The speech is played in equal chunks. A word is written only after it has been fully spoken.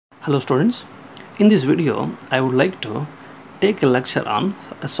Hello students, in this video I would like to take a lecture on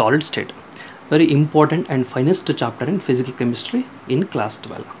a solid state, very important and finest chapter in physical chemistry in class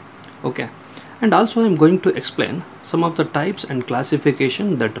 12. Okay, and also I am going to explain some of the types and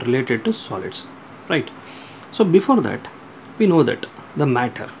classification that related to solids, right? So before that we know that the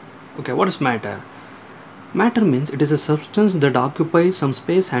matter. Okay, what is matter? Matter means it is a substance that occupies some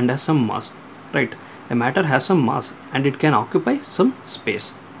space and has some mass, right? A matter has some mass and it can occupy some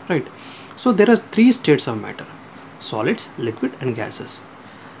space, right? So there are three states of matter: solids, liquid and gases.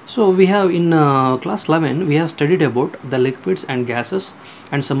 So we have in class 11 we have studied about the liquids and gases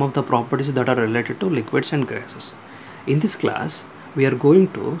and some of the properties that are related to liquids and gases. In this class we are going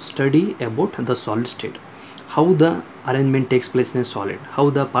to study about the solid state, how the arrangement takes place in a solid, how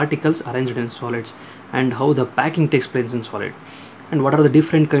the particles arranged in solids, and how the packing takes place in solid, and what are the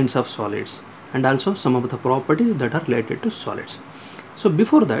different kinds of solids, and also some of the properties that are related to solids. So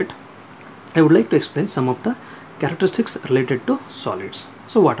before that I would like to explain some of the characteristics related to solids.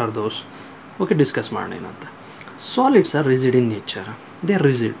 So what are those? Okay, discuss ಮಾಡೋಣ ಏನಂತ. Solids are rigid in nature. They are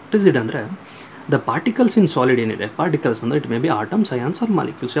rigid. Rigid ಅಂದರೆ the particles in solid ಏನಿದೆ, particles ಅಂದರೆ it may be atoms, ions or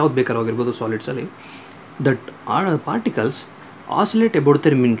molecules, ಯಾವ್ದು ಬೇಕಾದ್ರೂ ಆಗಿರ್ಬೋದು solidsಲ್ಲಿ, that particles oscillate about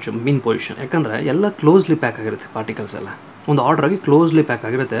their mean position. ಯಾಕಂದರೆ ಎಲ್ಲ ಕ್ಲೋಸ್ಲಿ ಪ್ಯಾಕ್ ಆಗಿರುತ್ತೆ ಪಾರ್ಟಿಕಲ್ಸ್ ಎಲ್ಲ ಒಂದು ಆರ್ಡರ್ ಆಗಿ ಕ್ಲೋಸ್ಲಿ ಪ್ಯಾಕ್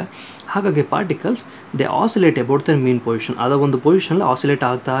ಆಗಿರುತ್ತೆ. ಹಾಗಾಗಿ particles they oscillate about there mean position, ಅದ ಒಂದು ಪೊಸಿಷನಲ್ಲಿ ಆಸಿಲೇಟ್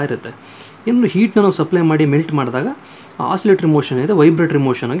ಆಗ್ತಾ ಇರುತ್ತೆ. ಇನ್ನು ಹೀಟ್ನ ನಾವು ಸಪ್ಲೈ ಮಾಡಿ ಮೆಲ್ಟ್ ಮಾಡಿದಾಗ ಆಸಿಲೇಟರಿ ಮೋಷನ್ ಇದೆ ವೈಬ್ರೇಟರಿ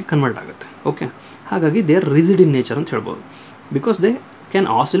ಮೋಷನ್ ಆಗಿ ಕನ್ವರ್ಟ್ ಆಗುತ್ತೆ. ಓಕೆ, ಹಾಗಾಗಿ they are rigid in nature ಅಂತ ಹೇಳ್ಬೋದು, because they can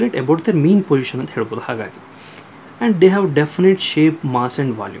oscillate about there mean position ಅಂತ ಹೇಳ್ಬೋದು. ಹಾಗಾಗಿ and they have definite shape, mass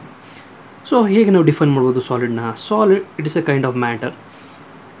and volume. So ಹೇಗೆ ನಾವು ಡಿಫೈನ್ ಮಾಡ್ಬೋದು ಸಾಲಿಡ್ನ? Solid it is A kind of matter,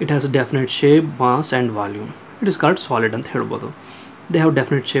 it has definite shape, mass and volume. It is called solid ಅಂತ ಹೇಳ್ಬೋದು. They have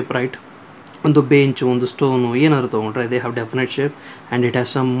definite shape, right? ಒಂದು bench, ಒಂದು stone ಏನಾದರೂ ತೊಗೊಂಡ್ರೆ they have definite shape and it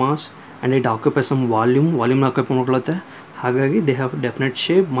has some mass and it occupy some ವಾಲ್ಯೂಮ್ನ occupy ಮಾಡ್ಕೊಳ್ಳುತ್ತೆ. ಹಾಗಾಗಿ they have definite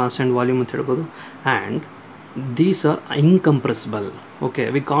shape, mass and volume ಅಂತ ಹೇಳ್ಬೋದು. And these are ಇನ್ಕಂಪ್ರೆಸಿಬಲ್. Okay,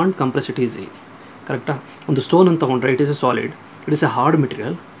 we can't compress it easy, ಕರೆಕ್ಟಾ? ಒಂದು stone ಅಂತ ತೊಗೊಂಡ್ರೆ it is A solid, it is A hard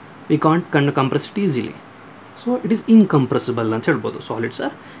material, we can't compress it easily. So it is ಇನ್ಕಂಪ್ರೆಸಿಬಲ್ ಅಂತ ಹೇಳ್ಬೋದು. Solids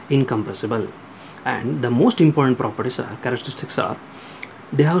R ಇನ್ಕಂಪ್ರೆಸಿಬಲ್. And the most important properties or characteristics are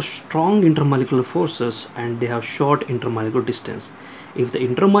they have strong intermolecular forces and they have short intermolecular distance. If the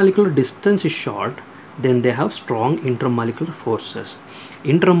intermolecular distance is short, then they have strong intermolecular forces.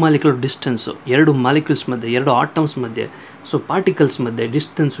 Intermolecular distance ಎರಡು molecules ಮಧ್ಯೆ, ಎರಡು atoms ಮಧ್ಯೆ, so particles ಮಧ್ಯೆ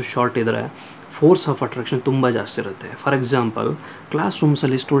distance short ಇದ್ದರೆ force of attraction ತುಂಬ ಜಾಸ್ತಿ ಇರುತ್ತೆ. For example class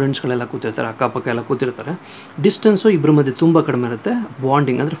ರೂಮ್ಸಲ್ಲಿ ಸ್ಟೂಡೆಂಟ್ಸ್ಗಳೆಲ್ಲ ಕೂತಿರ್ತಾರೆ, ಅಕ್ಕಪಕ್ಕ ಎಲ್ಲ ಕೂತಿರ್ತಾರೆ, ಡಿಸ್ಟೆನ್ಸು ಇಬ್ಬರ ಮಧ್ಯೆ ತುಂಬ ಕಡಿಮೆ ಇರುತ್ತೆ,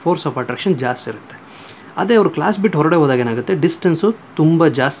 ಬಾಂಡಿಂಗ್ ಅಂದರೆ ಫೋರ್ಸ್ ಆಫ್ ಅಟ್ರಾಕ್ಷನ್ ಜಾಸ್ತಿ ಇರುತ್ತೆ. ಅದೇ ಅವರು ಕ್ಲಾಸ್ ಬಿಟ್ಟು ಹೊರಗಡೆ ಹೋದಾಗ ಏನಾಗುತ್ತೆ, ಡಿಸ್ಟೆನ್ಸು ತುಂಬ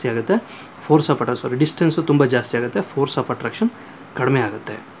ಜಾಸ್ತಿ ಆಗುತ್ತೆ, ಡಿಸ್ಟೆನ್ಸು ತುಂಬ ಜಾಸ್ತಿ ಆಗುತ್ತೆ, ಫೋರ್ಸ್ ಆಫ್ ಅಟ್ರಾಕ್ಷನ್ ಕಡಿಮೆ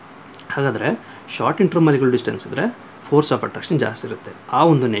ಆಗುತ್ತೆ. ಹಾಗಾದರೆ ಶಾರ್ಟ್ ಇಂಟರ್ಮಾಲಿಕ್ಯುಲರ್ ಡಿಸ್ಟೆನ್ಸ್ ಇದ್ದರೆ ಫೋರ್ಸ್ ಆಫ್ ಅಟ್ರಾಕ್ಷನ್ ಜಾಸ್ತಿ ಇರುತ್ತೆ. ಆ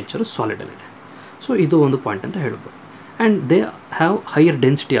ಒಂದು ನೇಚರು ಸಾಲಿಡಲ್ಲಿದೆ. ಸೊ ಇದು ಒಂದು ಪಾಯಿಂಟ್ ಅಂತ ಹೇಳ್ಬೋದು. And they have higher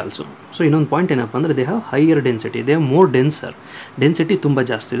density also. So ಇನ್ನೊಂದು ಪಾಯಿಂಟ್ ಏನಪ್ಪ ಅಂದರೆ they have higher density, they have more denser. Density ತುಂಬ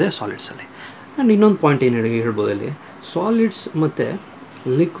ಜಾಸ್ತಿ ಇದೆ ಸಾಲಿಡ್ಸಲ್ಲಿ. ಆ್ಯಂಡ್ ಇನ್ನೊಂದು ಪಾಯಿಂಟ್ ಏನು ಹೇಳ್ಬೋದು ಇಲ್ಲಿ, ಸಾಲಿಡ್ಸ್ ಮತ್ತು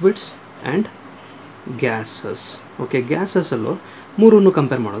ಲಿಕ್ವಿಡ್ಸ್ ಆ್ಯಂಡ್ ಗ್ಯಾಸಸ್. ಓಕೆ, ಗ್ಯಾಸಸ್ಸಲ್ಲೂ ಮೂರನ್ನು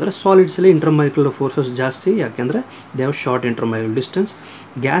ಕಂಪೇರ್ ಮಾಡಿದ್ರೆ ಸಾಲಿಡ್ಸಲ್ಲಿ ಇಂಟರ್ಮಾಲಿಕ್ಯುಲರ್ ಫೋರ್ಸಸ್ ಜಾಸ್ತಿ, ಯಾಕೆಂದರೆ they have short intermolecular distance.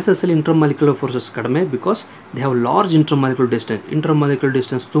 ಗ್ಯಾಸಸ್ಸಲ್ಲಿ intermolecular forces ಕಡಿಮೆ, because they have large intermolecular distance. Intermolecular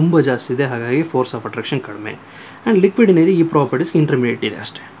distance ತುಂಬ ಜಾಸ್ತಿ ಇದೆ, ಹಾಗಾಗಿ ಫೋರ್ಸ್ ಆಫ್ ಅಟ್ರಾಕ್ಷನ್ ಕಡಿಮೆ. ಆ್ಯಂಡ್ ಲಿಕ್ವಿಡ್ ಏನಿದೆ ಈ ಪ್ರಾಪರ್ಟೀಸ್ಗೆ ಇಂಟರ್ಮೀಡಿಯೇಟ್ ಇದೆ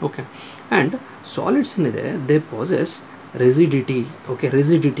ಅಷ್ಟೇ. ಓಕೆ, ಆ್ಯಂಡ್ ಸಾಲಿಡ್ಸ್ ಏನಿದೆ ದೇ ಪೊಸೆಸ್ ರೆಸಿಡಿಟಿ. ಓಕೆ,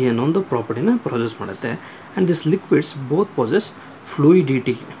 ರೆಸಿಡಿಟಿ ಅನ್ನೋ ಒಂದು ಪ್ರಾಪರ್ಟಿನ ಪ್ರೊಸೆಸ್ ಮಾಡುತ್ತೆ. And this liquids both possess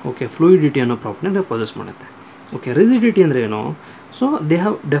ಫ್ಲೂಯಿಡಿಟಿ. Okay, ಫ್ಲೂಯಿಡಿಟಿ ಅನ್ನೋ ಪ್ರಾಪರ್ಟಿನ ಪೊಸೆಸ್ ಮಾಡುತ್ತೆ. ಓಕೆ, ರೆಸಿಡಿಟಿ ಅಂದರೆ ಏನು? So they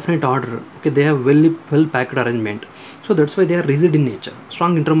have definite order. Okay, they have well packed arrangement. So that's why they are rigid in nature.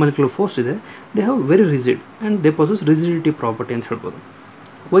 Strong intermolecular force ಇದೆ, they have very rigid and they possess rigidity property ಅಂತ ಹೇಳ್ಬೋದು.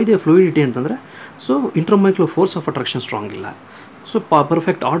 Why they ಫ್ಲೂಯಿಡಿಟಿ ಅಂತಂದರೆ, so intermolecular force of attraction strong ಇಲ್ಲ, so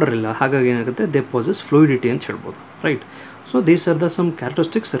perfect order ಇಲ್ಲ, ಹಾಗಾಗಿ ಏನಾಗುತ್ತೆ they possess ಫ್ಲೂಯಿಡಿಟಿ ಅಂತ ಹೇಳ್ಬೋದು, right? So these are the sum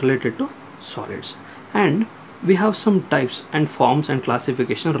characteristics related to solids. And we have some types and forms and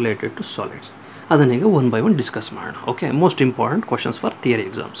classification related to solids. ಅದನ್ನೀಗ one by one discuss ಮಾಡೋಣ. Okay, most important questions for theory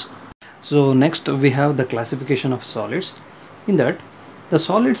exams. So next we have the classification of solids. In that the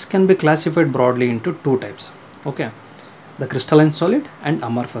solids can be classified broadly into two types. Okay, the crystalline solid and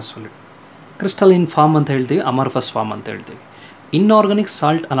amorphous solid. Crystalline form ಅಂತ ಹೇಳ್ತೀವಿ, amorphous form ಅಂತ ಹೇಳ್ತೀವಿ. Inorganic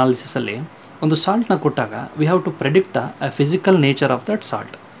salt ಅನಾಲಿಸಿಸಲ್ಲಿ ಒಂದು ಸಾಲ್ಟ್ನ ಕೊಟ್ಟಾಗ we have to predict the physical nature of that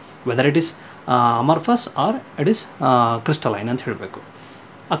salt, whether it is amorphous R it is crystalline ಅಂತ ಹೇಳಬೇಕು.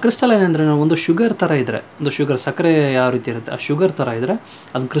 ಆ crystalline ಅಂದರೆ ಒಂದು ಶುಗರ್ ಥರ ಇದ್ದರೆ, ಒಂದು ಶುಗರ್ ಸಕ್ಕರೆ ಯಾವ ರೀತಿ ಇರುತ್ತೆ ಆ ಶುಗರ್ ಥರ ಇದ್ದರೆ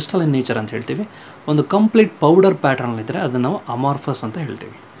ಅದು ಕ್ರಿಸ್ಟಲೈನ್ ನೇಚರ್ ಅಂತ ಹೇಳ್ತೀವಿ. ಒಂದು ಕಂಪ್ಲೀಟ್ ಪೌಡರ್ ಪ್ಯಾಟರ್ನ್ ಇದ್ದರೆ ಅದನ್ನು ನಾವು ಅಮಾರ್ಫಸ್ ಅಂತ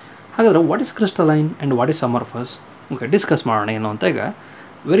ಹೇಳ್ತೀವಿ. ಹಾಗಾದರೆ what is crystalline and what is amorphous? Okay, discuss ಮಾಡೋಣ ಏನು ಅಂತ. ಈಗ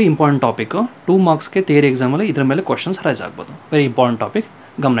ವೆರಿ ಇಂಪಾರ್ಟೆಂಟ್ ಟಾಪಿಕ್ಕು, 2 ಮಾರ್ಕ್ಸ್ಗೆ ಥಿಯರಿ ಎಕ್ಸಾಮಲ್ಲಿ ಇದರ ಮೇಲೆ ಕ್ವಶನ್ಸ್ ರೈಸ್ ಆಗ್ಬೋದು. ವೆರಿ ಇಂಪಾರ್ಟೆಂಟ್ ಟಾಪಿಕ್,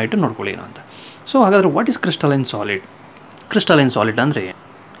 ಗಮನ ಇಟ್ಟು ನೋಡ್ಕೊಳ್ಳಿ ಏನು ಅಂತ. ಸೊ ಹಾಗಾದರೆ what is crystalline solid? Crystalline solid ಅಂದರೆ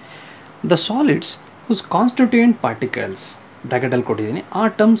the solids whose constituent particles, ಬ್ರ್ಯಾಕೆಟಲ್ಲಿ ಕೊಟ್ಟಿದ್ದೀನಿ,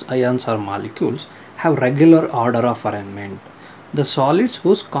 atoms, ions R molecules have regular order of arrangement. The solids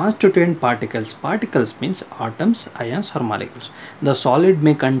whose constituent particles means atoms, ions or molecules. The solid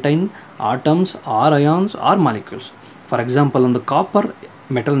may contain atoms or ions or molecules. For example, ಒಂದು copper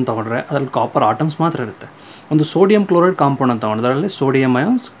metal ಅಂತ ತಗೊಂಡ್ರೆ ಅದರಲ್ಲಿ copper atoms ಮಾತ್ರ ಇರುತ್ತೆ. ಒಂದು sodium chloride compound ಅಂತ ತಗೊಂಡ್ರೆ ಅದರಲ್ಲಿ ಸೋಡಿಯಂ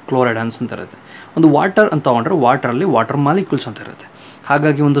ಅಯಾನ್ಸ್, ಕ್ಲೋರೈಡ್ ಅಯಾನ್ಸ್ ಅಂತ ಇರುತ್ತೆ. ಒಂದು ವಾಟರ್ ಅಂತ ತಗೊಂಡ್ರೆ ವಾಟರಲ್ಲಿ ವಾಟರ್ ಮಾಲಿಕ್ಯೂಲ್ಸ್ ಅಂತ ಇರುತ್ತೆ.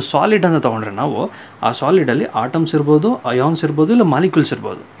 ಹಾಗಾಗಿ ಒಂದು ಸಾಲಿಡ್ ಅಂತ ತೊಗೊಂಡ್ರೆ ನಾವು ಆ ಸಾಲಿಡಲ್ಲಿ ಆಟಮ್ಸ್ ಇರ್ಬೋದು, ಅಯಾನ್ಸ್ ಇರ್ಬೋದು, ಇಲ್ಲ ಮಾಲಿಕ್ಯೂಲ್ಸ್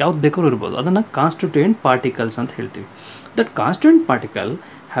ಇರ್ಬೋದು, ಯಾವ್ದು ಬೇಕಾದ್ರೂ ಇರ್ಬೋದು. ಅದನ್ನು ಕಾನ್ಸ್ಟಿಟ್ಯೂಯೆಂಟ್ ಪಾರ್ಟಿಕಲ್ಸ್ ಅಂತ ಹೇಳ್ತೀವಿ. That constituent particle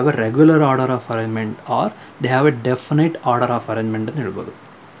have A regular order of arrangement are they have A definite order of arrangement ಅಂತ ಹೇಳ್ಬೋದು.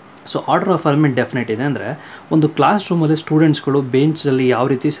 So order of arrangement definite ಇದೆ ಅಂದರೆ ಒಂದು ಕ್ಲಾಸ್ ರೂಮಲ್ಲಿ ಸ್ಟೂಡೆಂಟ್ಸ್ಗಳು ಬೆಂಚಲ್ಲಿ ಯಾವ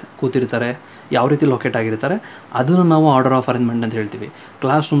ರೀತಿ ಕೂತಿರ್ತಾರೆ, ಯಾವ ರೀತಿ ಲೊಕೇಟ್ ಆಗಿರ್ತಾರೆ, ಅದನ್ನು ನಾವು ಆರ್ಡರ್ ಆಫ್ ಅರೇಂಜ್ಮೆಂಟ್ ಅಂತ ಹೇಳ್ತೀವಿ.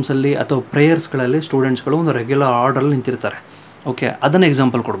 ಕ್ಲಾಸ್ ರೂಮ್ಸಲ್ಲಿ ಅಥವಾ ಪ್ರೇಯರ್ಸ್ಗಳಲ್ಲಿ ಸ್ಟೂಡೆಂಟ್ಸ್ಗಳು ಒಂದು ರೆಗ್ಯುಲರ್ ಆರ್ಡರಲ್ಲಿ ನಿಂತಿರ್ತಾರೆ. ಓಕೆ, ಅದನ್ನು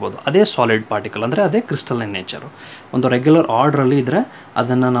ಎಕ್ಸಾಂಪಲ್ ಕೊಡ್ಬೋದು. ಅದೇ ಸಾಲಿಡ್ ಪಾರ್ಟಿಕಲ್ ಅಂದರೆ ಅದೇ ಕ್ರಿಸ್ಟಲೈನ್ ನೇಚರು. ಒಂದು ರೆಗ್ಯುಲರ್ ಆರ್ಡ್ರಲ್ಲಿ ಇದ್ದರೆ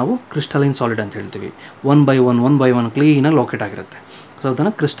ಅದನ್ನು ನಾವು ಕ್ರಿಸ್ಟಲೈನ್ ಸಾಲಿಡ್ ಅಂತ ಹೇಳ್ತೀವಿ. ಒನ್ ಬೈ ಒನ್ ಕ್ಲೀನಾಗಿ ಲೊಕೇಟ್ ಆಗಿರುತ್ತೆ. ಸೊ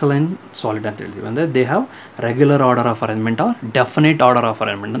ಅದನ್ನು ಕ್ರಿಸ್ಟಲೈನ್ ಸಾಲಿಡ್ ಅಂತ ಹೇಳ್ತೀವಿ. ಅಂದರೆ they have regular order of arrangement R definite order of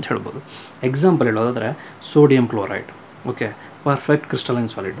arrangement ಅಂತ ಹೇಳ್ಬೋದು. ಎಕ್ಸಾಂಪಲ್ ಹೇಳೋದಾದರೆ sodium chloride, okay, perfect crystalline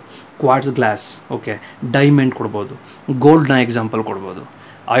solid. Quartz glass, okay, diamond ಕೊಡ್ಬೋದು. ಗೋಲ್ಡ್ನ ಎಕ್ಸಾಂಪಲ್ ಕೊಡ್ಬೋದು.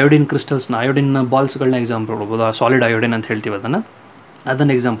 ಅಯೋಡಿನ್ ಕ್ರಿಸ್ಟಲ್ಸ್ನ, ಅಯೋಡಿನ್ ಬಾಲ್ಸ್ಗಳನ್ನ ಎಕ್ಸಾಂಪಲ್ ಕೊಡ್ಬೋದು. ಸಾಲಿಡ್ ಅಯೋಡಿನ್ ಅಂತ ಹೇಳ್ತೀವಿ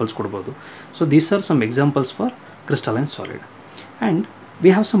ಅದನ್ನು ಎಕ್ಸಾಂಪಲ್ಸ್ ಕೊಡ್ಬೋದು. So these are some examples for crystalline solid. And we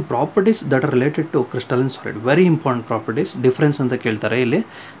have some properties that are related to crystalline solid. Very important properties, difference ಅಂತ ಕೇಳ್ತಾರೆ ಇಲ್ಲಿ.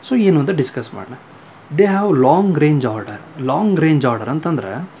 ಸೊ ಏನು ಅಂತ ಡಿಸ್ಕಸ್ ಮಾಡೋಣ. They have long range order. Long range order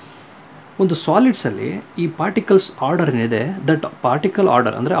ಅಂತಂದರೆ ಒಂದು ಸಾಲಿಡ್ಸಲ್ಲಿ ಈ particles order ಏನಿದೆ, ದಟ್ ಪಾರ್ಟಿಕಲ್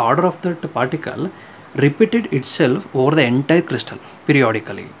ಆರ್ಡರ್ ಅಂದರೆ order of that particle repeated itself over the entire crystal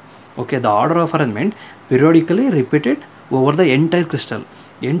periodically. Okay, the order of arrangement periodically repeated over the entire crystal.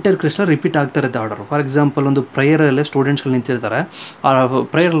 Entire crystal repeat ಆಗ್ತಾ ಇರುತ್ತೆ order. For example ಒಂದು ಪ್ರೇಯರಲ್ಲೇ ಸ್ಟೂಡೆಂಟ್ಸ್ಗಳು ನಿಂತಿರ್ತಾರೆ. ಆ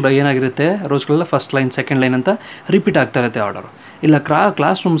ಪ್ರೇಯರಲ್ಲಿ ಏನಾಗಿರುತ್ತೆ, ರೋಸ್ಗಳೆಲ್ಲ first line, second line ಅಂತ repeat ಆಗ್ತಾ ಇರುತ್ತೆ order. ಇಲ್ಲ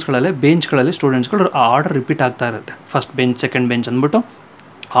class ರೂಮ್ಸ್ಗಳಲ್ಲಿ ಬೆಂಚ್ಗಳಲ್ಲಿ ಸ್ಟೂಡೆಂಟ್ಸ್ಗಳು ಆ ಆರ್ಡರ್ ರಿಪೀಟ್ ಆಗ್ತಾ ಇರುತ್ತೆ. ಫಸ್ಟ್ ಬೆಂಚ್, ಸೆಕೆಂಡ್ ಬೆಂಚ್ ಅಂದ್ಬಿಟ್ಟು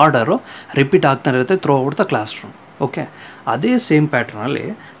ಆರ್ಡರು ರಿಪೀಟ್ ಆಗ್ತಾ ಇರುತ್ತೆ through out the class room. Okay, ಅದೇ same ಪ್ಯಾಟ್ರನಲ್ಲಿ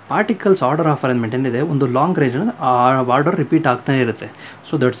particles order of arrangement ಏನಿದೆ, ಒಂದು ಲಾಂಗ್ ರೇಂಜ್ ಆ ಆರ್ಡರ್ ರಿಪೀಟ್ ಆಗ್ತಾನೆ ಇರುತ್ತೆ.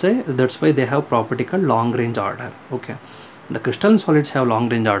 So that's why they have property called long range order. Okay, the crystal solids have long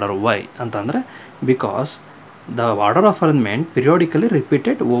range order. Y ಅಂತಂದರೆ because the order of arrangement periodically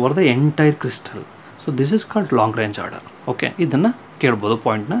repeated over the entire crystal. So this is called long range order. Okay, ಇದನ್ನು ಕೇಳ್ಬೋದು,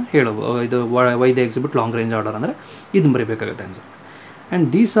 ಪಾಯಿಂಟ್ನ ಹೇಳ್ಬೋದು. ಇದು why the exhibit long range order ಅಂದರೆ ಇದನ್ನು ಬರೀಬೇಕಾಗುತ್ತೆ answer. And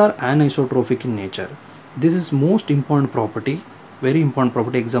these are ಆನ್ಐಸೋಟ್ರೋಫಿಕ್ in nature. This is most important property, very important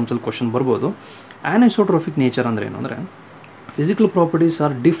property. ಎಕ್ಸಾಮ್ಸಲ್ಲಿ question ಬರ್ಬೋದು. ಆನ್ಐಸೋಟ್ರೋಫಿಕ್ nature ಅಂದರೆ ಏನು ಅಂದರೆ physical properties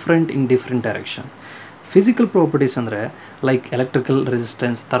are different in different direction. Physical properties ಅಂದರೆ like electrical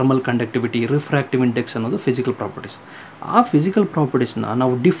resistance, thermal conductivity, refractive index ಅನ್ನೋದು physical properties. ಆ physical ಪ್ರಾಪರ್ಟೀಸ್ನ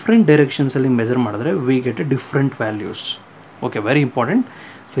ನಾವು different ಡೈರೆಕ್ಷನ್ಸಲ್ಲಿ measure ಮಾಡಿದ್ರೆ we get A different values. Okay, very important.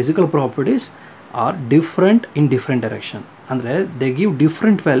 Physical properties are different in different direction ಅಂದರೆ they give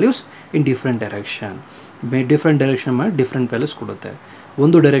different values in different direction. Different direction ಮೇಲೆ different values ಕೊಡುತ್ತೆ.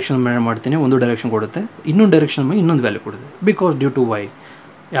 ಒಂದು direction ಮೇಲೆ ಮಾಡ್ತೀನಿ, ಒಂದು ಡೈರೆಕ್ಷನ್ ಕೊಡುತ್ತೆ. ಇನ್ನೊಂದು ಡೈರೆಕ್ಷನ್ ಮೇಲೆ ಇನ್ನೊಂದು ವ್ಯಾಲ್ಯೂ ಕೊಡುತ್ತೆ. ಬಿಕಾಸ್ ಡ್ಯೂ ಟು ವೈ,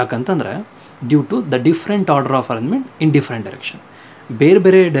 ಯಾಕಂತಂದರೆ due to the different order of arrangement in different direction. ಬೇರೆ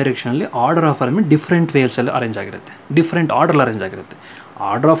ಬೇರೆ ಡೈರೆಕ್ಷನಲ್ಲಿ order of arrangement different ವೇಲ್ಸಲ್ಲಿ arrange ಆಗಿರುತ್ತೆ, ಡಿಫ್ರೆಂಟ್ ಆರ್ಡರ್ ಅರೇಂಜ್ ಆಗಿರುತ್ತೆ.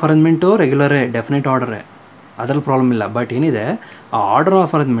 ಆರ್ಡರ್ ಆಫ್ ಅರೇಂಜ್ಮೆಂಟು ರೆಗ್ಯುಲರೇ, ಡೆಫಿನೆಟ್ ಆರ್ಡರೇ, ಅದರಲ್ಲಿ ಪ್ರಾಬ್ಲಮ್ ಇಲ್ಲ. ಬಟ್ ಏನಿದೆ, ಆ ಆರ್ಡರ್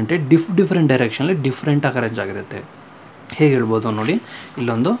ಆಫ್ ಅರೇಂಜ್ಮೆಂಟೇ ಡಿಫ್ರೆಂಟ್ ಡೈರೆಕ್ಷನಲ್ಲಿ ಡಿಫ್ರೆಂಟಾಗಿ ಅರೇಂಜ್ ಆಗಿರುತ್ತೆ. ಹೇಗೆ ಹೇಳ್ಬೋದು ನೋಡಿ,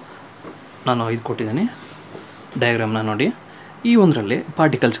 ಇಲ್ಲೊಂದು ನಾನು ಇದು ಕೊಟ್ಟಿದ್ದೀನಿ ಡಯಾಗ್ರಾಮ್ನ ನೋಡಿ. ಈ ಒಂದರಲ್ಲಿ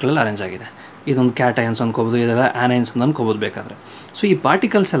ಪಾರ್ಟಿಕಲ್ಸ್ಗಳೆಲ್ಲ ಅರೇಂಜ್ ಆಗಿದೆ. ಇದೊಂದು ಕ್ಯಾಟಯನ್ಸ್ ಅಂದ್ಕೋಬೋದು, ಇದೆಲ್ಲ ಆನೈನ್ಸ್ ಅಂತ ಅಂದ್ಕೋಬೋದು ಬೇಕಾದರೆ. ಸೊ ಈ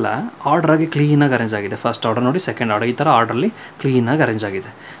ಪಾರ್ಟಿಕಲ್ಸ್ ಎಲ್ಲ ಆರ್ಡ್ರಾಗಿ ಕ್ಲೀನಾಗಿ ಅರೇಂಜ್ ಆಗಿದೆ. ಫಸ್ಟ್ ಆರ್ಡರ್ ನೋಡಿ, ಸೆಕೆಂಡ್ ಆರ್ಡರ್, ಈ ಥರ ಆರ್ಡ್ರಲ್ಲಿ ಕ್ಲೀನಾಗಿ ಅರೇಂಜ್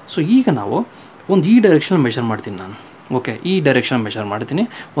ಆಗಿದೆ. ಸೊ ಈಗ ನಾವು ಒಂದು ಈ ಡೈರೆಕ್ಷನ್ ಮೆಷರ್ ಮಾಡ್ತೀನಿ ನಾನು. ಓಕೆ, ಈ ಡೈರೆಕ್ಷನ್ ಮೆಷರ್ ಮಾಡ್ತೀನಿ,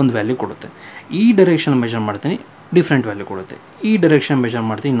 ಒಂದು ವ್ಯಾಲ್ಯೂ ಕೊಡುತ್ತೆ. ಈ ಡೈರೆಕ್ಷನ್ ಮೆಷರ್ ಮಾಡ್ತೀನಿ, ಡಿಫ್ರೆಂಟ್ ವ್ಯಾಲ್ಯೂ ಕೊಡುತ್ತೆ. ಈ ಡೈರೆಕ್ಷನ್ ಮೆಷರ್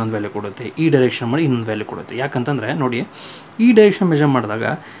ಮಾಡ್ತೀನಿ, ಇನ್ನೊಂದು ವ್ಯಾಲ್ಯೂ ಕೊಡುತ್ತೆ. ಈ ಡೈರೆಕ್ಷನ್ ಮಾಡಿ ಇನ್ನೊಂದು ವ್ಯಾಲ್ಯೂ ಕೊಡುತ್ತೆ. ಯಾಕಂತಂದರೆ ನೋಡಿ, ಈ ಡೈರೆಕ್ಷನ್ ಮೆಷರ್ ಮಾಡಿದಾಗ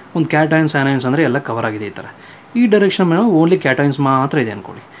ಒಂದು ಕ್ಯಾಟಯನ್ಸ್, ಆನೈನ್ಸ್ ಅಂದರೆ ಎಲ್ಲ ಕವರ್ ಆಗಿದೆ ಈ ಥರ. ಈ ಡೈರೆಕ್ಷನ್ ಮೇಲೆ ಓನ್ಲಿ ಕ್ಯಾಟಯನ್ಸ್ ಮಾತ್ರ ಇದೆ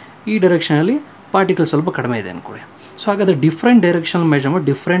ಅಂದ್ಕೊಳ್ಳಿ. ಈ ಡೈರೆಕ್ಷನಲ್ಲಿ ಪಾರ್ಟಿಕಲ್ ಸ್ವಲ್ಪ ಕಡಿಮೆ ಇದೆ ಅಂದ್ಕೊಳ್ಳಿ. ಸೊ ಹಾಗಾದರೆ ಡಿಫ್ರೆಂಟ್ ಡೈರೆಕ್ಷನ್ ಮೆಷರ್ ಮಾಡಿ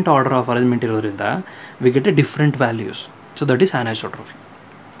ಡಿಫ್ರೆಂಟ್ ಆರ್ಡರ್ ಆಫ್ ಅರೇಂಜ್ಮೆಂಟ್ ಇರೋದ್ರಿಂದ we get A different values. So that is ಆನೈಸೋಟ್ರೋಫಿ.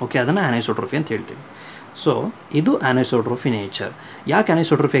 Okay, ಅದನ್ನು ಆನೈಸೋಟ್ರೋಫಿ ಅಂತ ಹೇಳ್ತೀವಿ. ಸೊ ಇದು ಆನೈಸೋಟ್ರೋಫಿ ನೇಚರ್. ಯಾಕೆ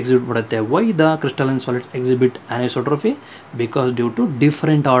ಆನೈಸೋಟ್ರೋಫಿ ಎಕ್ಸಿಬಿಟ್ ಮಾಡುತ್ತೆ? Why the crystalline solids exhibit ಆನೈಸೋಟ್ರೋಫಿ? Because due to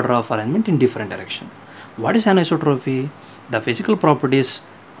different order of arrangement in different direction. What is ಆನೈಸೋಟ್ರೋಫಿ? The physical properties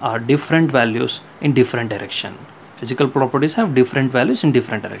different values in different direction. Physical properties have different values in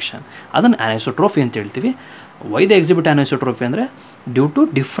different direction. ಅದನ್ನು anisotropy ಅಂತ ಹೇಳ್ತೀವಿ. Why they exhibit anisotropy ಅಂದರೆ due to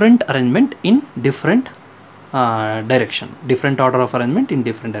different arrangement in different direction, different order of arrangement in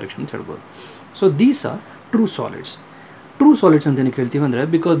different direction ಅಂತ ಹೇಳ್ಬೋದು. So these are true solids. True solids ಅಂತ ಏನಕ್ಕೆ ಹೇಳ್ತೀವಿ ಅಂದರೆ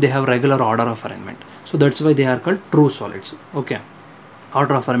because they have regular order of arrangement. So that's why they are called true solids. Okay,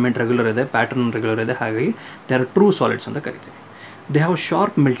 order of arrangement regular ಇದೆ, pattern regular ಇದೆ, ಹಾಗಾಗಿ they are true solids ಅಂತ ಕರಿತೀವಿ. They have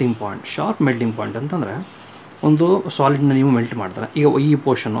sharp melting point. Sharp melting point ಅಂತಂದರೆ ಒಂದು ಸಾಲಿಡ್ನ ನೀವು melt ಮಾಡ್ತಾರೆ. ಈಗ ಈ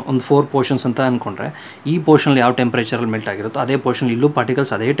ಪೋರ್ಷನ್ನು ಒಂದು 4 ಪೋರ್ಷನ್ಸ್ ಅಂತ ಅಂದ್ಕೊಂಡ್ರೆ ಈ ಪೋರ್ಷನಲ್ಲಿ ಯಾವ ಟೆಂಪ್ರೇಚರಲ್ಲಿ ಮೆಲ್ಟ್ ಆಗಿರುತ್ತೋ ಅದೇ ಪೋರ್ಷನ್ ಇಲ್ಲೂ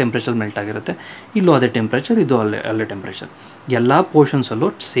ಪಾರ್ಟಿಕಲ್ಸ್ ಅದೇ ಟೆಂಪ್ರೇಚರ್ ಮೆಲ್ಟ್ ಆಗಿರುತ್ತೆ, ಇಲ್ಲೂ ಅದೇ ಟೆಂಪ್ರೇಚರ್, ಇದು ಅಲ್ಲೇ ಟೆಂಪ್ರೇಚರ್. ಎಲ್ಲ ಪೋರ್ಷನ್ಸಲ್ಲೂ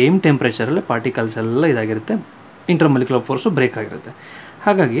ಸೇಮ್ ಟೆಂಪ್ರೇಚರಲ್ಲಿ ಪಾರ್ಟಿಕಲ್ಸ್ ಎಲ್ಲ ಇದಾಗಿರುತ್ತೆ, ಇಂಟರ್ಮಾಲಿಕ್ಯುಲರ್ ಫೋರ್ಸು ಬ್ರೇಕ್ ಆಗಿರುತ್ತೆ.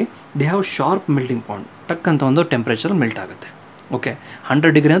 ಹಾಗಾಗಿ they have sharp melting point. ಟಕ್ ಅಂತ ಒಂದು ಟೆಂಪ್ರೇಚರ್ ಮೆಲ್ಟ್ ಆಗುತ್ತೆ. ಓಕೆ,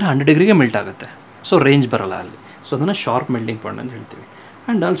 100 ಡಿಗ್ರಿ ಅಂದರೆ 100 ಡಿಗ್ರಿಗೆ ಮೆಲ್ಟ್ ಆಗುತ್ತೆ. ಸೊ ರೇಂಜ್ ಬರೋಲ್ಲ ಅಲ್ಲಿ. ಸೊ ಅದನ್ನು ಶಾರ್ಪ್ ಮೆಲ್ಟಿಂಗ್ ಪಾಯಿಂಟ್ ಅಂತ ಹೇಳ್ತೀವಿ.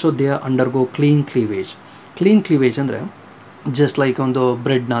 And also they undergo clean cleavage. Clean cleavage ಅಂದರೆ ಜಸ್ಟ್ ಲೈಕ್ ಒಂದು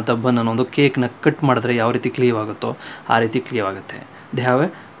ಬ್ರೆಡ್ನ ಅಥವಾ ಬನ್ನನ್ನು ಒಂದು ಕೇಕ್ನ ಕಟ್ ಮಾಡಿದ್ರೆ ಯಾವ ರೀತಿ ಕ್ಲೀವ್ ಆಗುತ್ತೋ ಆ ರೀತಿ ಕ್ಲೀವ್ ಆಗುತ್ತೆ. They have A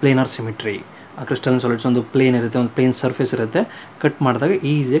planar symmetry. ಆ ಕ್ರಿಸ್ಟಲ್ ಸಾಲಿಡ್ಸ್ ಒಂದು ಪ್ಲೇನ್ ಇರುತ್ತೆ, ಒಂದು ಪ್ಲೇನ್ ಸರ್ಫೇಸ್ ಇರುತ್ತೆ, ಕಟ್ ಮಾಡಿದಾಗ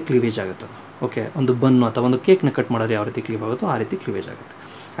ಈಸಿಯಾಗಿ ಕ್ಲೀವೇಜ್ ಆಗುತ್ತೆ ಅದು. ಓಕೆ, ಒಂದು ಬನ್ನು ಅಥವಾ ಒಂದು ಕೇಕ್ನ ಕಟ್ ಮಾಡಿದ್ರೆ ಯಾವ ರೀತಿ ಕ್ಲೀವ್ ಆಗುತ್ತೋ ಆ ರೀತಿ ಕ್ಲೀವೇಜ್ ಆಗುತ್ತೆ.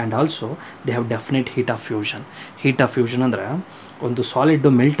 And also they have definite heat of fusion. Heat of fusion ಅಂದರೆ ಒಂದು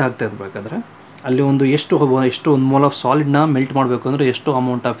ಸಾಲಿಡ್ಡು ಮೆಲ್ಟ್ ಆಗ್ತಾ ಇರಬೇಕಾದ್ರೆ ಅಲ್ಲಿ ಎಷ್ಟು ಒಂದು ಮೋಲ್ ಆಫ್ ಸಾಲಿಡ್ನ ಮೆಲ್ಟ್ ಮಾಡಬೇಕು ಅಂದರೆ ಎಷ್ಟು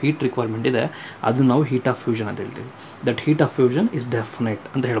ಅಮೌಂಟ್ ಆಫ್ ಹೀಟ್ ರಿಕ್ವೈರ್ಮೆಂಟ್ ಇದೆ, ಅದು ನಾವು ಹೀಟ್ ಆಫ್ ಫ್ಯೂಷನ್ ಅಂತ ಹೇಳ್ತೀವಿ. That heat of fusion is definite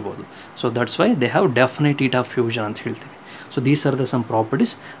ಅಂತ ಹೇಳ್ಬೋದು. So that's why they have definite heat of fusion ಅಂತ ಹೇಳ್ತೀವಿ. So these are the sum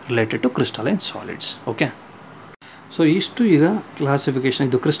properties related to crystalline solids. Okay, so ಇಷ್ಟು ಈಗ ಕ್ಲಾಸಿಫಿಕೇಷನ್,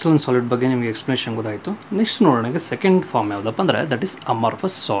 ಇದು crystalline solid ಬಗ್ಗೆ ನಿಮಗೆ ಎಕ್ಸ್ಪ್ಲನೇಷನ್ ಗೊತ್ತಾಯಿತು. ನೆಕ್ಸ್ಟ್ ನೋಡೋಣ ಈಗ ಸೆಕೆಂಡ್ ಫಾರ್ಮ್ ಯಾವುದಪ್ಪ ಅಂದರೆ that is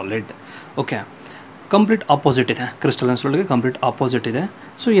amorphous solid. Okay, complete opposite ಇದೆ, ಕ್ರಿಸ್ಟಲೈನ್ ಸಾಲಿಡ್ಗೆ ಕಂಪ್ಲೀಟ್ ಆಪೋಸಿಟ್ ಇದೆ.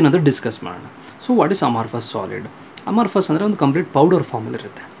 ಸೊ ಏನಾದರೂ ಡಿಸ್ಕಸ್ ಮಾಡೋಣ. So what is amorphous solid? Amorphous ಅಂದರೆ ಒಂದು ಕಂಪ್ಲೀಟ್ ಪೌಡರ್ ಫಾರ್ಮಲ್ಲಿ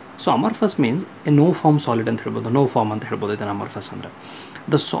ಇರುತ್ತೆ. So amorphous means A no form solid ಅಂತ ಹೇಳ್ಬೋದು, ನೋ ಫಾರ್ಮ್ ಅಂತ ಹೇಳ್ಬೋದು ಇದನ್ನು ಅಮಾರ್ಫಸ್ ಅಂದರೆ.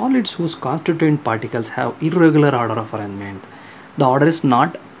 The solids whose constituent particles have irregular order of arrangement. The order is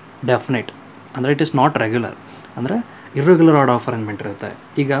not definite, ಅಂದರೆ ಇಟ್ ಇಸ್ ನಾಟ್ ರೆಗ್ಯುಲರ್, ಅಂದರೆ ಇರ್ರೆಗ್ಯುಲರ್ ಆರ್ಡರ್ ಆಫ್ ಅರೇಂಜ್ಮೆಂಟ್ ಇರುತ್ತೆ.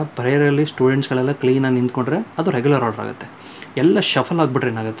 ಈಗ ಪ್ರೇಯರಲ್ಲಿ ಸ್ಟೂಡೆಂಟ್ಸ್ಗಳೆಲ್ಲ ಕ್ಲೀನಾಗಿ ನಿಂತ್ಕೊಂಡ್ರೆ ಅದು ರೆಗ್ಯುಲರ್ ಆರ್ಡರ್ ಆಗುತ್ತೆ. ಎಲ್ಲ ಶಫಲ್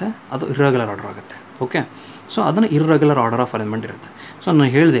ಆಗಿಬಿಟ್ರೆ ಏನಾಗುತ್ತೆ, ಅದು ಇರ್ರೆಗ್ಯುಲರ್ ಆರ್ಡರ್ ಆಗುತ್ತೆ. ಓಕೆ, ಸೊ ಅದನ್ನು ಇರ್ರೆಗ್ಯುಲರ್ ಆರ್ಡರ್ ಆಫ್ ಅರೇಂಜ್ಮೆಂಟ್ ಇರುತ್ತೆ. ಸೊ ನಾನು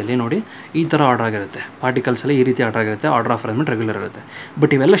ಹೇಳಿದೆ ಇಲ್ಲಿ ನೋಡಿ, ಈ ಥರ ಆರ್ಡರ್ ಆಗಿರುತ್ತೆ, ಪಾರ್ಟಿಕಲ್ಸಲ್ಲಿ ಈ ರೀತಿ ಆರ್ಡರ್ ಆಗಿರುತ್ತೆ, ಆರ್ಡರ್ ಆಫ್ ಅರೇಂಜ್ಮೆಂಟ್ ರೆಗ್ಯುಲರ್ ಇರುತ್ತೆ.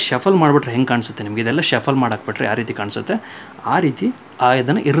 ಬಟ್ ಇವೆಲ್ಲ ಶಫಲ್ ಮಾಡಿಬಿಟ್ರೆ ಹೆಂಗೆ ಕಾಣಿಸುತ್ತೆ ನಿಮಗೆ? ಇದೆಲ್ಲ ಶಫಲ್ ಮಾಡಾಕ್ಬಿಟ್ರೆ ಯಾವ ರೀತಿ ಕಾಣಿಸುತ್ತೆ, ಆ ರೀತಿ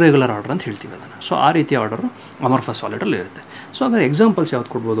ಇದನ್ನು ಇರ್ರೆಗ್ಯುಲರ್ ಆರ್ಡರ್ ಅಂತ ಹೇಳ್ತೀವಿ ಅದನ್ನು. ಸೊ ಆ ರೀತಿ ಆರ್ಡರು ಅಮಾರ್ಫಸ್ ಸಾಲಿಡಲ್ಲಿ ಇರುತ್ತೆ. ಸೊ ಅದರ ಎಕ್ಸಾಂಪಲ್ಸ್ ಯಾವ್ದು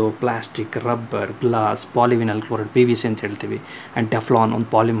ಕೊಡ್ಬೋದು? Plastic, rubber, glass, ಪಾಲಿವಿನಲ್ chloride, PVC ಅಂತ ಹೇಳ್ತೀವಿ, ಆ್ಯಂಡ್ ಟೆಫ್ಲಾನ್ ಒಂದು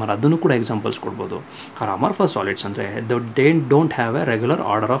ಪಾಲಿಮರ್, ಅದನ್ನು ಕೂಡ ಎಕ್ಸಾಂಪಲ್ಸ್ ಕೊಡ್ಬೋದು. ಅಮಾರ್ಫಸ್ ಸಾಲಿಡ್ಸ್ ಅಂದರೆ don't have A regular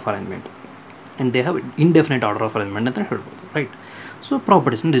order of arrangement and they have indefinite order of arrangement ಅಂತ ಹೇಳ್ಬೋದು, ರೈಟ್? ಸೊ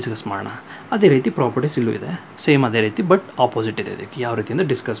ಪ್ರಾಪರ್ಟೀಸ್ನ ಡಿಸ್ಕಸ್ ಮಾಡೋಣ. ಅದೇ ರೀತಿ ಪ್ರಾಪರ್ಟೀಸ್ ಇಲ್ಲೂ ಇದೆ, ಸೇಮ್ ಅದೇ ರೀತಿ, ಬಟ್ ಆಪೋಸಿಟ್ ಇದೆ ಇದಕ್ಕೆ. ಯಾವ ರೀತಿಯಿಂದ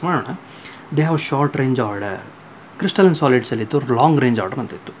ಡಿಸ್ಕಸ್ ಮಾಡೋಣ. They have short range order. Crystalline ಸಾಲಿಡ್ಸಲ್ಲಿತ್ತು long range order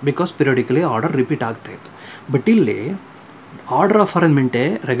ಅಂತ ಇತ್ತು, ಬಿಕಾಸ್ ಪಿರಿಯಾಡಿಕಲಿ ಆರ್ಡರ್ ರಿಪೀಟ್ ಆಗ್ತಾ ಇತ್ತು. ಬಟ್ ಇಲ್ಲಿ ಆರ್ಡರ್ ಆಫ್ ಅರೇಂಜ್ಮೆಂಟೇ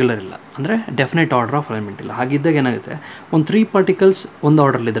ರೆಗ್ಯುಲರ್ ಇಲ್ಲ, ಅಂದರೆ ಡೆಫಿನೆಟ್ ಆರ್ಡರ್ ಆಫ್ ಅರೇಂಜ್ಮೆಂಟ್ ಇಲ್ಲ. ಹಾಗಿದ್ದಾಗ ಏನಾಗುತ್ತೆ, ಒಂದು 3 ಪಾರ್ಟಿಕಲ್ಸ್ ಒಂದು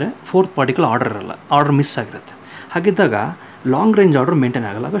ಆರ್ಡರ್ಲಿದ್ದರೆ 4th ಪಾರ್ಟಿಕಲ್ ಆರ್ಡರ್ ಇರಲ್ಲ, ಆರ್ಡರ್ ಮಿಸ್ ಆಗಿರುತ್ತೆ. ಹಾಗಿದ್ದಾಗ ಲಾಂಗ್ ರೇಂಜ್ ಆರ್ಡರ್ ಮೇಂಟೈನ್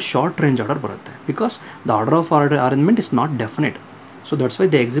ಆಗಲ್ಲ, ಆಗ ಶಾರ್ಟ್ ರೇಂಜ್ ಆರ್ಡರ್ ಬರುತ್ತೆ, because the order of arrangement is not definite. So that's why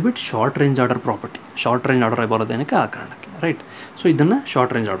they exhibit short range order property. Short range order ಬರೋದೇನಕ್ಕೆ ಆ ಕಾರಣಕ್ಕೆ, right? So ಇದನ್ನು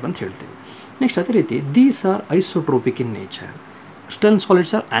short range order ಅಂತ ಹೇಳ್ತೀವಿ. Next ಅದೇ ರೀತಿ these are isotropic in nature. Crystalline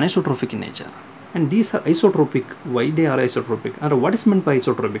solids R ಅನಿಸೋಟ್ರೋಪಿಕ್ in nature and these are isotropic. Why they are isotropic ಅಂದರೆ what is meant by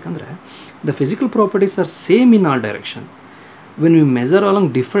isotropic ಅಂದರೆ the physical properties are same in all direction. When we measure along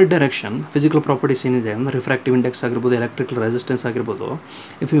different direction, physical properties ಏನಿದೆ ಅಂದರೆ refractive index ಆಗಿರ್ಬೋದು, electrical resistance ಆಗಿರ್ಬೋದು,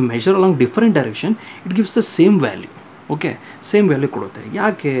 if you measure along different direction it gives the same value. Okay, same value ಕೊಡುತ್ತೆ.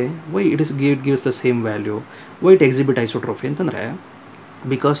 ಯಾಕೆ? Why it gives the same value? Why it exhibit ಐಸೋಟ್ರೋಫಿ ಅಂತಂದರೆ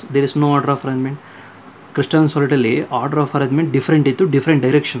because there is no order of arrangement. Crystalline ಸಾಲಿಡಲ್ಲಿ order of arrangement different ಇತ್ತು, different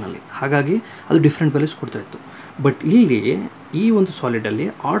ಡೈರೆಕ್ಷನಲ್ಲಿ, ಹಾಗಾಗಿ ಅದು different values ಕೊಡ್ತಾ ಇತ್ತು. But ಇಲ್ಲಿ ಈ ಒಂದು ಸಾಲಿಡಲ್ಲಿ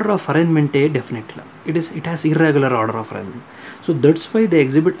ಆರ್ಡರ್ ಆಫ್ ಅರೇಂಜ್ಮೆಂಟೇ ಡೆಫಿನೆಟ್ ಇಲ್ಲ, it has irregular order of arrangement. So that's why they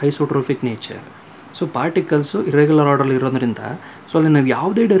exhibit ಐಸೋಟ್ರೋಫಿಕ್ nature. So particles irregular orderly ಇರೋದ್ರಿಂದ ಸೊ ಅಲ್ಲಿ ನಾವು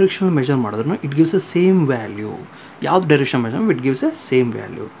ಯಾವುದೇ ಡೈರೆಕ್ಷನಲ್ಲಿ ಮೆಜರ್ ಮಾಡಿದ್ರೂ it gives a same value. ಯಾವ್ದು direction measure it gives a same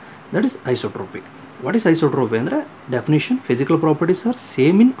value. That is isotropic. What is ಐಸೋಟ್ರೋಪಿ ಅಂದರೆ definition, physical properties are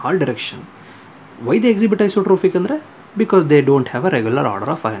same in all direction. Why they exhibit isotropic ಅಂದರೆ because they don't have a regular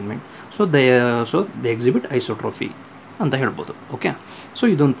order of arrangement. So they exhibit ಐಸೋಟ್ರೋಫಿ ಅಂತ ಹೇಳ್ಬೋದು. Okay, so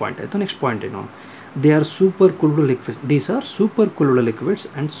ಇದೊಂದು point ಆಯಿತು. Next point ಏನು? They are super cooled liquids. These are super cooled liquids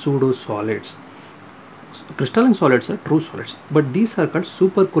and pseudo solids. Crystalline solids are true solids, but these are called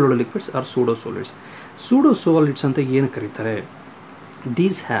supercooled liquids or pseudo solids. Pseudo solids ಅಂತ ಏನು ಕರೀತಾರೆ?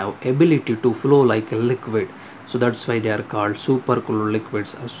 These have ability to flow like a liquid. So that's why they are called super cooled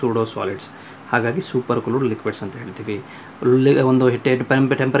liquids pseudo solids. ಹಾಗಾಗಿ super cooled liquids ಅಂತ ಹೇಳ್ತೀವಿ. ಒಂದು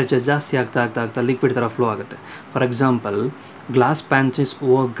temperature ಜಾಸ್ತಿ ಆಗ್ತಾ liquid ಥರ ಫ್ಲೋ ಆಗುತ್ತೆ. For example glass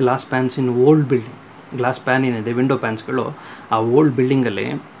pans in old building. Glass PAN ಏನಿದೆ, window ಪ್ಯಾನ್ಸ್ಗಳು, ಆ ಓಲ್ಡ್ ಬಿಲ್ಡಿಂಗಲ್ಲಿ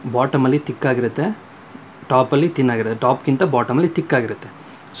ಬಾಟಮಲ್ಲಿ ತಿಕ್ಕಾಗಿರುತ್ತೆ, ಟಾಪಲ್ಲಿ ತಿನ್ನಾಗಿರುತ್ತೆ, ಟಾಪ್ಗಿಂತ ಬಾಟಮಲ್ಲಿ ತಿಕ್ಕಾಗಿರುತ್ತೆ.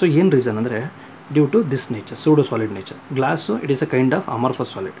 ಸೊ ಏನು ರೀಸನ್ ಅಂದರೆ due to this nature, pseudo solid nature. Glass it is a kind of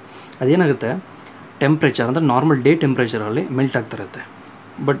amorphous solid. ಅದೇನಾಗುತ್ತೆ, temperature ಅಂದರೆ normal day ಟೆಂಪ್ರೇಚರಲ್ಲಿ melt ಆಗ್ತಿರುತ್ತೆ,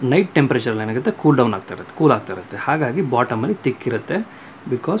 but night ಟೆಂಪ್ರೇಚರಲ್ಲಿ ಏನಾಗುತ್ತೆ, cool ಆಗ್ತಾ ಇರುತ್ತೆ. ಹಾಗಾಗಿ ಬಾಟಮಲ್ಲಿ ತಿಕ್ಕಿರುತ್ತೆ,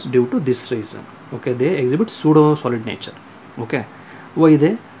 because due to this reason. Okay, they exhibit pseudo solid nature. Okay,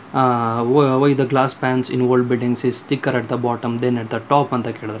 why the glass pans in old buildings is thicker at the bottom than at the top ಅಂತ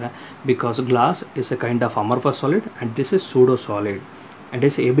ಕೇಳಿದ್ರೆ, because glass is a kind of amorphous solid and this is pseudo solid and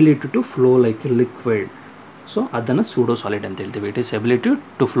its ability to flow like a liquid. So ಅದನ್ನು pseudo solid ಅಂತ ಹೇಳ್ತೀವಿ. It is ability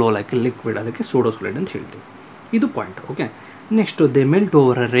to flow like A liquid, ಅದಕ್ಕೆ pseudo solid ಅಂತ ಹೇಳ್ತೀವಿ. ಇದು point. Okay, next they melt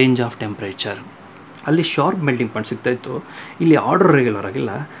over a range of temperature. ಅಲ್ಲಿ sharp melting point ಸಿಗ್ತಾಯಿತ್ತು, ಇಲ್ಲಿ ಆರ್ಡರ್ ರೆಗ್ಯುಲರ್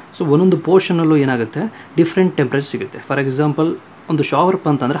ಆಗಿಲ್ಲ. ಸೊ ಒಂದೊಂದು ಪೋರ್ಷನಲ್ಲೂ ಏನಾಗುತ್ತೆ, ಡಿಫ್ರೆಂಟ್ ಟೆಂಪ್ರೇಚರ್ ಸಿಗುತ್ತೆ. ಫಾರ್ ಎಕ್ಸಾಂಪಲ್ ಒಂದು ಶವರ್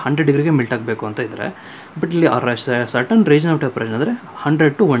ಪಂಪ್ ಅಂದರೆ 100 ಡಿಗ್ರಿಗೆ ಮೆಲ್ಟ್ ಆಗಬೇಕು ಅಂತ ಇದ್ದರೆ, ಬಟ್ ಇಲ್ಲಿ ಸರ್ಟನ್ ರೇಂಜ್ ಆಫ್ ಟೆಂಪ್ರೇಚರ್ ಅಂದರೆ 100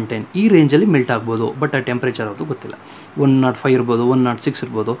 to 110 ಈ ರೇಂಜಲ್ಲಿ ಮೆಲ್ಟ್ ಆಗ್ಬೋದು. ಬಟ್ ಆ ಟೆಂಪ್ರೇಚರ್ ಅವ್ರದ್ದು ಗೊತ್ತಿಲ್ಲ, 105 ಇರ್ಬೋದು, 106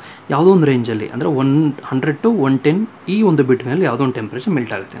 ಇರ್ಬೋದು, ಯಾವುದೋ ಒಂದು ರೇಂಜಲ್ಲಿ ಅಂದರೆ 100 to 110 ಈ ಒಂದು ಬಿಟ್ವೀನಲ್ಲಿ ಯಾವುದೋ ಒಂದು ಟೆಂಪ್ರೇಚರ್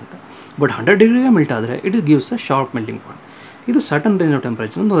ಮೆಲ್ಟ್ ಆಗುತ್ತೆ ಅಂತ. ಬಟ್ 100 ಡಿಗ್ರಿಗೆ ಮೆಲ್ಟ್ ಆದರೆ it gives a sharp melting point. ಇದು ಸರ್ಟನ್ ರೇಂಜ್ ಆಫ್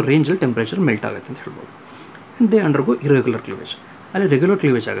ಟೆಂಪ್ರೇಚರ್, ಒಂದು ರೇಂಜಲ್ಲಿ ಟೆಂಪ್ರೇಚರ್ ಮೆಲ್ಟ್ ಆಗುತ್ತೆ ಅಂತ ಹೇಳ್ಬೋದು. They undergo irregular cleavage. ಅಲ್ಲಿ ರೆಗ್ಯುಲರ್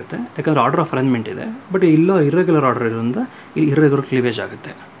ಕ್ಲೀವೇಜ್ ಆಗುತ್ತೆ, ಯಾಕಂದರೆ ಆರ್ಡರ್ ಆಫ್ ಅರೇಂಜ್ಮೆಂಟ್ ಇದೆ. ಬಟ್ ಇಲ್ಲೋ ಇರೆಗ್ಯುಲರ್ ಆರ್ಡರ್ ಇರೋದ್ರಿಂದ ಇಲ್ಲಿ ಇರೆಗ್ಯುಲರ್ ಕ್ಲೀವೇಜ್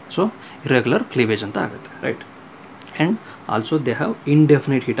ಆಗುತ್ತೆ. ಸೊ ಇರೆಗ್ಯುಲರ್ ಕ್ಲೀವೇಜ್ ಅಂತ ಆಗುತ್ತೆ, right. And also they have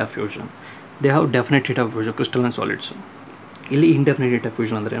indefinite heat of fusion. They have definite heat of fusion, crystalline ಸಾಲಿಡ್ಸು. ಇಲ್ಲಿ ಇಂಡೆಫಿನಿಟ್ ಹೀಟ್ ಆಫ್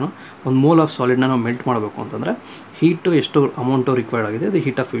ಫ್ಯೂಷನ್ ಅಂದರೆ ಏನು, ಒಂದು ಮೋಲ್ ಆಫ್ ಸಾಲಿಡ್ನ ನಾವು ಮೆಲ್ಟ್ ಮಾಡಬೇಕು ಅಂತಂದರೆ ಹೀಟು ಎಷ್ಟು ಅಮೌಂಟು ರಿಕ್ವೈರ್ಡ್ ಆಗಿದೆ, ಅದು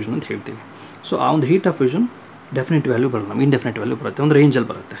ಹೀಟ್ ಆಫ್ ಫ್ಯೂಷನ್ ಅಂತ ಹೇಳ್ತೀವಿ. ಸೊ ಆ ಒಂದು heat of fusion definite value ಬರಲ್ಲ, ನಮ್ಗೆ ಇಂಡೆಫಿನೆಟ್ ವ್ಯಾಲ್ಯೂ ಬರುತ್ತೆ, ಒಂದು ರೇಂಜಲ್ಲಿ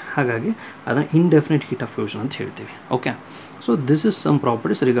ಬರುತ್ತೆ. ಹಾಗಾಗಿ ಅದನ್ನು ಇಂಡೆಫಿನೆಟ್ ಹೀಟ್ ಆಫ್ ಫ್ಯೂಷನ್ ಅಂತ ಹೇಳ್ತೀವಿ. Okay, so this is some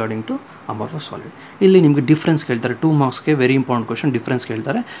properties regarding to amorphous solid. ಇಲ್ಲಿ ನಿಮಗೆ ಡಿಫ್ರೆನ್ಸ್ ಕೇಳ್ತಾರೆ, 2 ಮಾರ್ಕ್ಸ್ಗೆ ವೆರಿ ಇಂಪಾರ್ಟೆಂಟ್ ಕ್ವಶನ್, ಡಿಫ್ರೆನ್ಸ್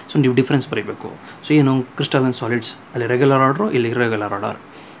ಕೇಳ್ತಾರೆ. ಸೊ ನೀವು ಡಿಫ್ರೆನ್ಸ್ ಬರೀಬೇಕು. ಸೊ ಏನು, ಕ್ರಿಸ್ಟಲೈನ್ ಸಾಲಿಡ್ಸ್ ಅಲ್ಲಿ ರೆಗ್ಯುಲರ್ ಆರ್ಡರು, ಇಲ್ಲಿ ಇರೆಗ್ಯುಲರ್ ಆರ್ಡರ್.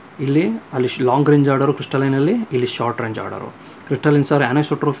 ಅಲ್ಲಿ ಲಾಂಗ್ ರೇಂಜ್ ಆರ್ಡರು ಕ್ರಿಸ್ಟಲೈನಲ್ಲಿ, ಇಲ್ಲಿ short range order. ಕ್ರಿಸ್ಟಲೈನ್ಸ್ R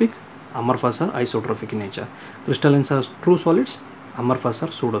ಆನೈಸೋಟ್ರೋಫಿಕ್, amorphous R ಐಸೋಟ್ರೋಫಿಕ್ in nature. ಕ್ರಿಸ್ಟಲೈನ್ಸ್ are true solids, amorphous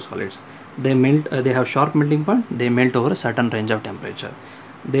are pseudo solids. They have sharp melting point, they melt over a certain range of temperature.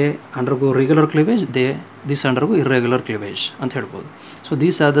 They undergo regular cleavage, this undergo irregular cleavage ಅಂತ ಹೇಳ್ಬೋದು. So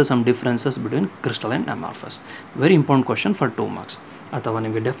these are the some differences between crystalline and amorphous. Very important question for 2 marks. ಅಥವಾ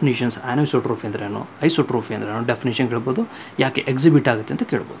ನಿಮಗೆ definitions, ಆನಿಸೋಟ್ರೋಫಿ ಅಂದ್ರೇನು, ಐಸೋಟ್ರೋಫಿ ಅಂದ್ರೇನು, definition ಕೇಳ್ಬೋದು, ಯಾಕೆ exhibit ಆಗುತ್ತೆ ಅಂತ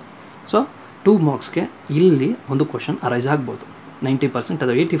ಕೇಳ್ಬೋದು. ಸೊ 2 ಮಾರ್ಕ್ಸ್ಗೆ ಇಲ್ಲಿ ಒಂದು ಕ್ವಶನ್ ಅರೈಸ್ ಆಗ್ಬೋದು. 90%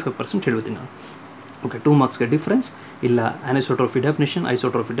 ಅಥವಾ 85% ಹೇಳ್ತೀನಿ ನಾನು. ಓಕೆ, 2 ಮಾರ್ಕ್ಸ್ಗೆ ಡಿಫ್ರೆನ್ಸ್ ಇಲ್ಲ, ಆನಿಸೋಟ್ರೋಫಿ ಡೆಫಿನಿಷನ್,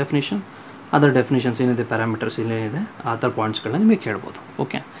 ಐಸೋಟ್ರೋಫಿ ಡೆಫಿನಿಷನ್, ಅದರ್ ಡೆಫಿನಿಷನ್ಸ್ ಏನಿದೆ, ಪ್ಯಾರಾಮೀಟರ್ಸ್ ಏನಿದೆ, ಆ ಥರ ಪಾಯಿಂಟ್ಸ್ಗಳನ್ನ ನಿಮಗೆ ಕೇಳ್ಬೋದು.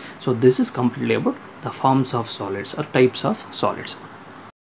 Okay, so this is completely about the forms of solids are types of solids.